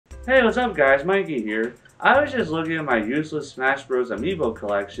Hey, what's up guys, Mikey here. I was just looking at my useless Smash Bros. Amiibo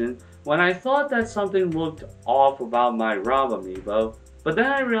collection when I thought that something looked off about my Rob Amiibo, but then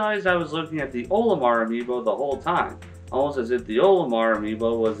I realized I was looking at the Olimar Amiibo the whole time, almost as if the Olimar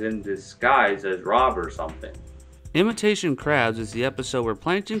Amiibo was in disguise as Rob or something. Imitation Krabs is the episode where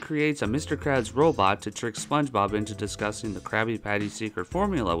Plankton creates a Mr. Krabs robot to trick SpongeBob into discussing the Krabby Patty secret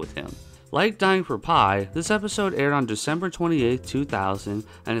formula with him. Like Dying for Pie, this episode aired on December 28, 2000,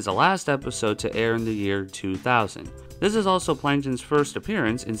 and is the last episode to air in the year 2000. This is also Plankton's first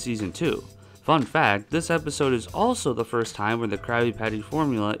appearance in Season 2. Fun fact, this episode is also the first time where the Krabby Patty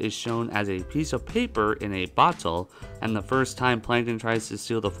formula is shown as a piece of paper in a bottle, and the first time Plankton tries to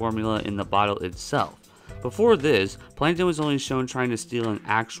steal the formula in the bottle itself. Before this, Plankton was only shown trying to steal an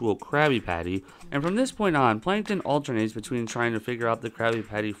actual Krabby Patty, and from this point on, Plankton alternates between trying to figure out the Krabby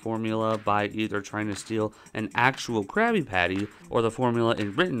Patty formula by either trying to steal an actual Krabby Patty or the formula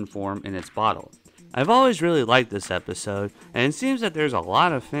in written form in its bottle. I've always really liked this episode, and it seems that there's a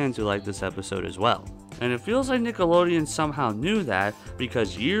lot of fans who like this episode as well. And it feels like Nickelodeon somehow knew that,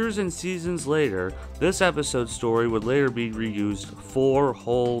 because years and seasons later, this episode's story would later be reused 4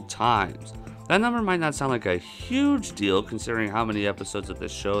 whole times. That number might not sound like a huge deal considering how many episodes of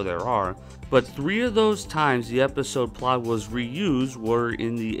this show there are, but 3 of those times the episode plot was reused were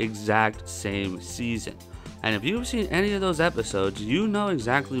in the exact same season. And if you've seen any of those episodes, you know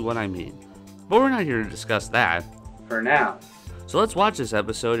exactly what I mean. But we're not here to discuss that. For now. So let's watch this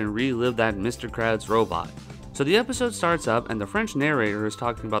episode and relive that Mr. Krabs robot. So the episode starts up and the French narrator is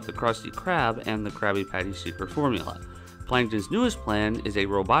talking about the Krusty Krab and the Krabby Patty secret formula. Plankton's newest plan is a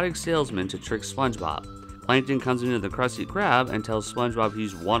robotic salesman to trick SpongeBob. Plankton comes into the Krusty Krab and tells SpongeBob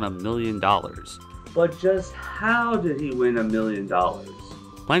he's won $1 million. But just how did he win $1 million?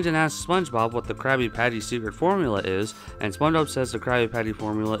 Plankton asks SpongeBob what the Krabby Patty secret formula is, and SpongeBob says the Krabby Patty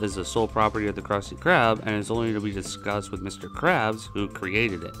formula is the sole property of the Krusty Krab and is only to be discussed with Mr. Krabs, who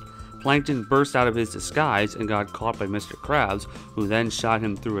created it. Plankton burst out of his disguise and got caught by Mr. Krabs, who then shot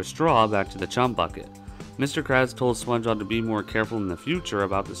him through a straw back to the chum bucket. Mr. Krabs told SpongeBob to be more careful in the future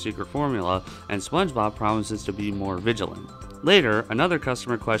about the secret formula, and SpongeBob promises to be more vigilant. Later, another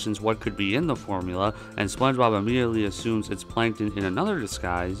customer questions what could be in the formula, and SpongeBob immediately assumes it's Plankton in another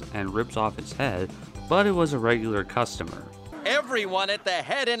disguise and rips off his head, but it was a regular customer. Everyone at the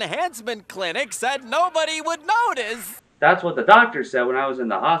head enhancement clinic said nobody would notice. That's what the doctor said when I was in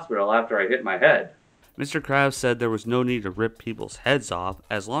the hospital after I hit my head. Mr. Krabs said there was no need to rip people's heads off.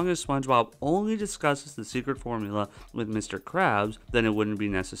 As long as SpongeBob only discusses the secret formula with Mr. Krabs, then it wouldn't be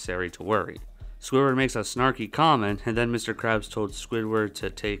necessary to worry. Squidward makes a snarky comment, and then Mr. Krabs told Squidward to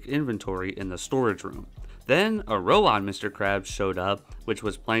take inventory in the storage room. Then a robot Mr. Krabs showed up, which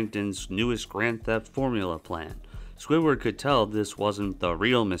was Plankton's newest Grand Theft formula plan. Squidward could tell this wasn't the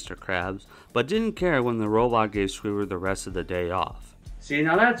real Mr. Krabs, but didn't care when the robot gave Squidward the rest of the day off. See,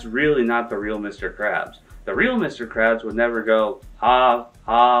 now that's really not the real Mr. Krabs. The real Mr. Krabs would never go, ha,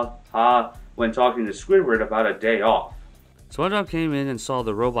 ha, ha, when talking to Squidward about a day off. SpongeBob came in and saw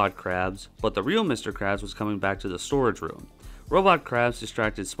the robot Krabs, but the real Mr. Krabs was coming back to the storage room. Robot Krabs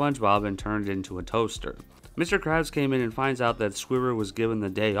distracted SpongeBob and turned into a toaster. Mr. Krabs came in and finds out that Squidward was given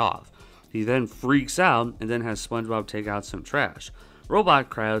the day off. He then freaks out and then has SpongeBob take out some trash. Robot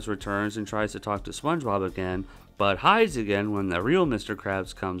Krabs returns and tries to talk to SpongeBob again, but hides again when the real Mr.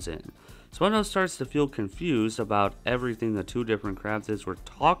 Krabs comes in. SpongeBob starts to feel confused about everything the 2 different Krabses were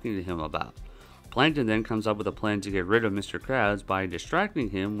talking to him about. Plankton then comes up with a plan to get rid of Mr. Krabs by distracting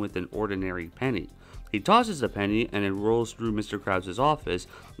him with an ordinary penny. He tosses the penny and it rolls through Mr. Krabs' office,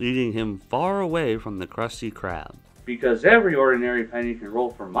 leading him far away from the Krusty Krab. Because every ordinary penny can roll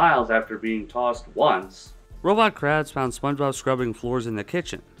for miles after being tossed once. Robot Krabs found SpongeBob scrubbing floors in the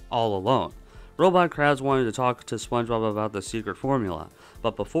kitchen, all alone. Robot Krabs wanted to talk to SpongeBob about the secret formula,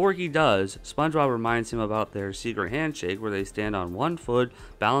 but before he does, SpongeBob reminds him about their secret handshake where they stand on one foot,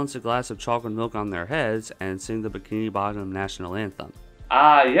 balance a glass of chocolate milk on their heads, and sing the Bikini Bottom national anthem.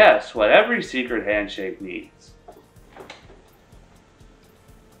 Ah yes, what every secret handshake needs.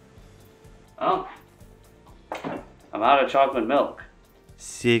 Oh, I'm out of chocolate milk.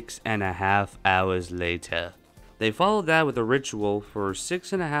 6.5 hours later. They followed that with a ritual for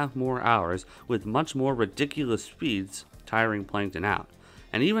 6.5 more hours with much more ridiculous speeds, tiring Plankton out.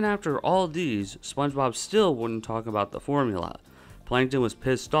 And even after all these, SpongeBob still wouldn't talk about the formula. Plankton was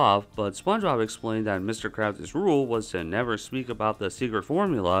pissed off, but SpongeBob explained that Mr. Krabs' rule was to never speak about the secret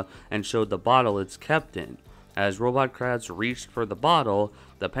formula and showed the bottle it's kept in. As Robot Krabs reached for the bottle,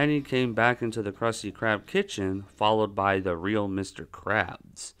 the penny came back into the Krusty Krab kitchen, followed by the real Mr.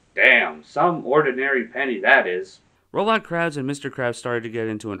 Krabs. Damn, some ordinary penny that is. Robot Krabs and Mr. Krabs started to get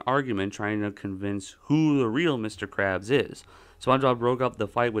into an argument trying to convince who the real Mr. Krabs is. SpongeBob broke up the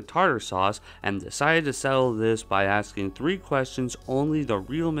fight with tartar sauce and decided to settle this by asking 3 questions only the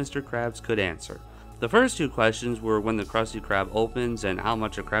real Mr. Krabs could answer. The first 2 questions were when the Krusty Krab opens and how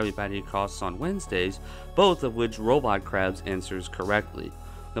much a Krabby Patty costs on Wednesdays, both of which Robot Krabs answers correctly.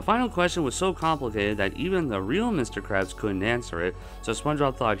 The final question was so complicated that even the real Mr. Krabs couldn't answer it, so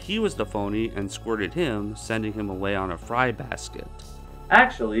SpongeBob thought he was the phony and squirted him, sending him away on a fry basket.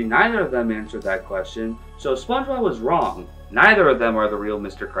 Actually, neither of them answered that question, so SpongeBob was wrong. Neither of them are the real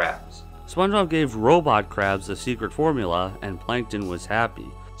Mr. Krabs. SpongeBob gave Robot Krabs the secret formula, and Plankton was happy.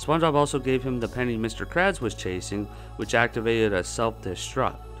 SpongeBob also gave him the penny Mr. Krabs was chasing, which activated a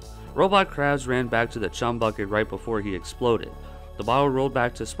self-destruct. Robot Krabs ran back to the chum bucket right before he exploded. The bottle rolled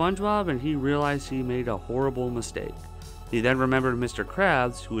back to SpongeBob and he realized he made a horrible mistake. He then remembered Mr.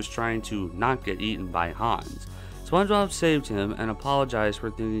 Krabs, who was trying to not get eaten by Hans. SpongeBob saved him and apologized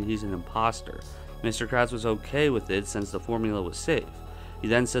for thinking he's an imposter. Mr. Krabs was okay with it since the formula was safe. He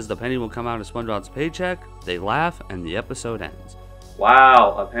then says the penny will come out of SpongeBob's paycheck, they laugh, and the episode ends.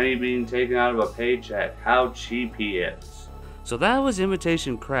 Wow, a penny being taken out of a paycheck. How cheap he is. So that was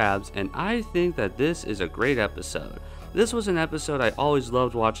Imitation Krabs, and I think that this is a great episode. This was an episode I always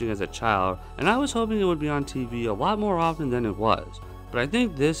loved watching as a child, and I was hoping it would be on TV a lot more often than it was. But I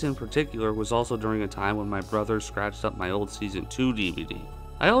think this in particular was also during a time when my brother scratched up my old Season 2 DVD.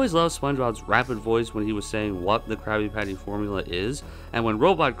 I always loved SpongeBob's rapid voice when he was saying what the Krabby Patty formula is, and when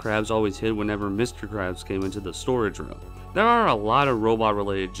Robot Krabs always hid whenever Mr. Krabs came into the storage room. There are a lot of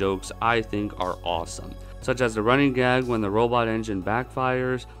robot-related jokes I think are awesome, such as the running gag when the robot engine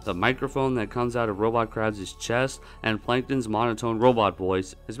backfires, the microphone that comes out of Robot Krabs' chest, and Plankton's monotone robot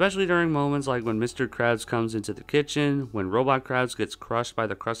voice, especially during moments like when Mr. Krabs comes into the kitchen, when Robot Krabs gets crushed by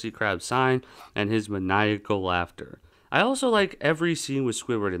the Krusty Krab sign, and his maniacal laughter. I also like every scene with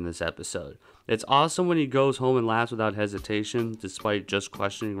Squidward in this episode. It's awesome when he goes home and laughs without hesitation, despite just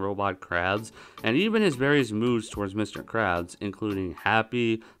questioning Robot Krabs, and even his various moods towards Mr. Krabs, including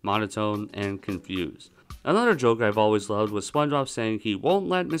happy, monotone, and confused. Another joke I've always loved was SpongeBob saying he won't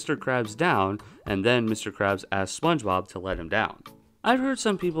let Mr. Krabs down, and then Mr. Krabs asks SpongeBob to let him down. I've heard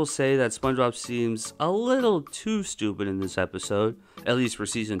some people say that SpongeBob seems a little too stupid in this episode, at least for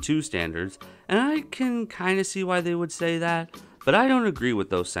Season 2 standards, and I can kinda see why they would say that, but I don't agree with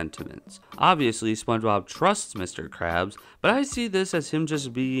those sentiments. Obviously, SpongeBob trusts Mr. Krabs, but I see this as him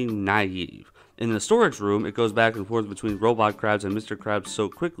just being naive. In the storage room, it goes back and forth between Robot Krabs and Mr. Krabs so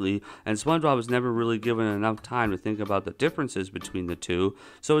quickly, and SpongeBob is never really given enough time to think about the differences between the two,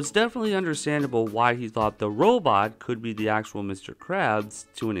 so it's definitely understandable why he thought the robot could be the actual Mr. Krabs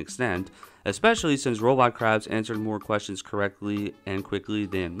to an extent, especially since Robot Krabs answered more questions correctly and quickly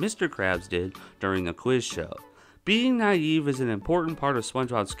than Mr. Krabs did during the quiz show. Being naive is an important part of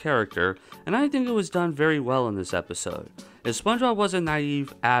SpongeBob's character, and I think it was done very well in this episode. If SpongeBob wasn't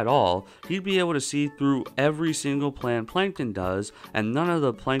naive at all, he'd be able to see through every single plan Plankton does, and none of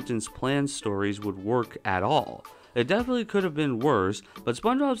the Plankton's plan stories would work at all. It definitely could have been worse, but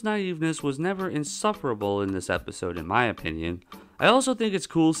SpongeBob's naiveness was never insufferable in this episode in my opinion. I also think it's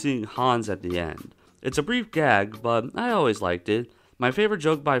cool seeing Hans at the end. It's a brief gag, but I always liked it. My favorite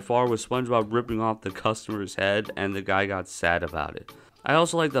joke by far was SpongeBob ripping off the customer's head and the guy got sad about it. I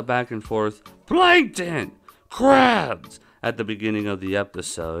also like the back and forth, Plankton! Krabs! At the beginning of the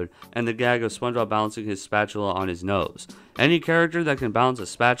episode, and the gag of SpongeBob balancing his spatula on his nose. Any character that can balance a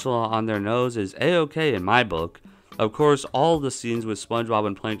spatula on their nose is a-okay in my book. Of course, all the scenes with SpongeBob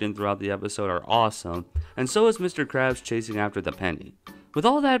and Plankton throughout the episode are awesome, and so is Mr. Krabs chasing after the penny. With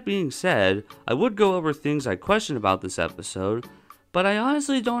all that being said, I would go over things I question about this episode, but I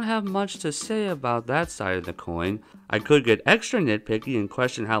honestly don't have much to say about that side of the coin. I could get extra nitpicky and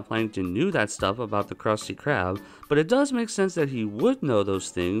question how Plankton knew that stuff about the Krusty Krab, but it does make sense that he would know those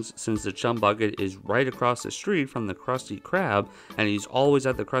things since the chum bucket is right across the street from the Krusty Krab, and he's always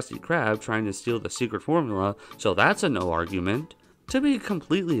at the Krusty Krab trying to steal the secret formula, so that's a no argument. To be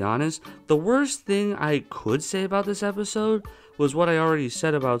completely honest, the worst thing I could say about this episode was what I already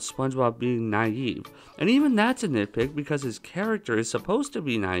said about SpongeBob being naive. And even that's a nitpick because his character is supposed to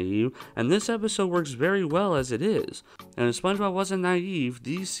be naive, and this episode works very well as it is. And if SpongeBob wasn't naive,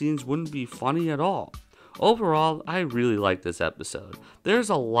 these scenes wouldn't be funny at all. Overall, I really like this episode. There's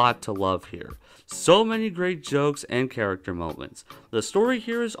a lot to love here. So many great jokes and character moments. The story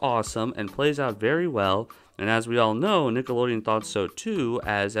here is awesome and plays out very well, and as we all know, Nickelodeon thought so too,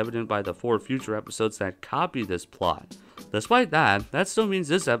 as evident by the 4 future episodes that copy this plot. Despite that still means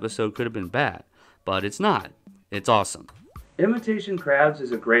this episode could have been bad, but it's not. It's awesome. Imitation Krabs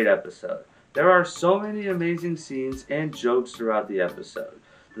is a great episode. There are so many amazing scenes and jokes throughout the episode.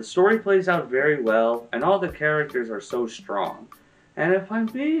 The story plays out very well, and all the characters are so strong. And if I'm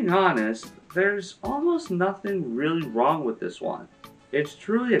being honest, there's almost nothing really wrong with this one. It's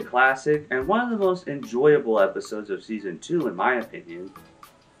truly a classic and one of the most enjoyable episodes of Season 2 in my opinion.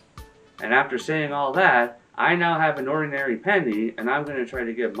 And after saying all that, I now have an ordinary penny and I'm going to try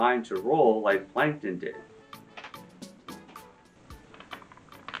to get mine to roll like Plankton did.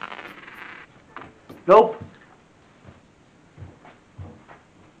 Nope.